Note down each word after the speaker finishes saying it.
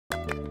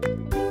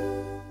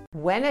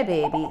When a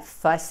baby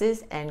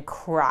fusses and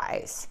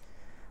cries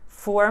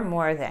for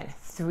more than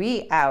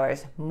 3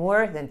 hours,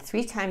 more than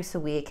 3 times a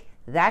week,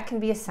 that can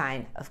be a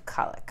sign of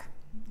colic.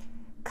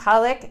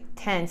 Colic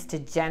tends to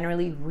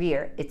generally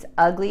rear its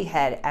ugly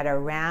head at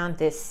around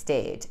this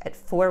stage at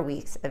 4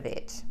 weeks of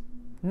age.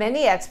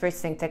 Many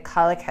experts think that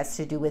colic has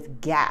to do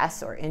with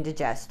gas or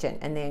indigestion,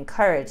 and they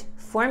encourage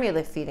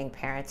formula feeding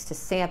parents to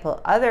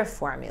sample other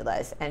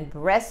formulas and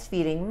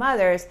breastfeeding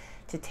mothers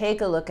to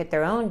take a look at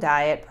their own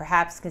diet,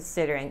 perhaps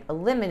considering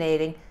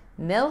eliminating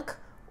milk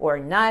or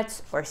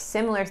nuts or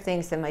similar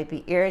things that might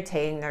be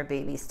irritating their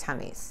baby's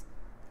tummies.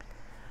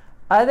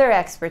 Other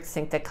experts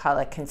think that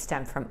colic can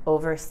stem from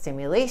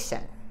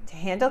overstimulation. To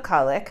handle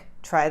colic,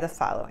 try the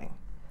following: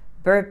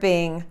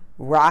 burping,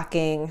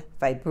 rocking,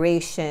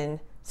 vibration,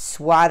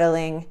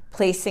 swaddling,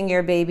 placing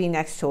your baby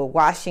next to a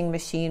washing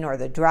machine or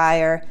the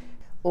dryer,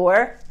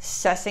 or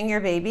shushing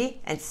your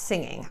baby and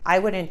singing. I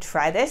wouldn't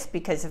try this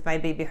because if my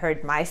baby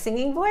heard my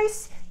singing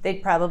voice,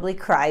 they'd probably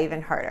cry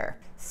even harder.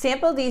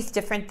 Sample these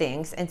different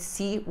things and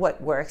see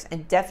what works,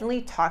 and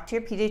definitely talk to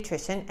your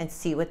pediatrician and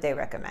see what they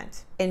recommend.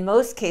 In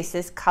most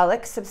cases,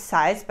 colic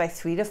subsides by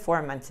 3 to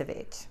 4 months of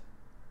age.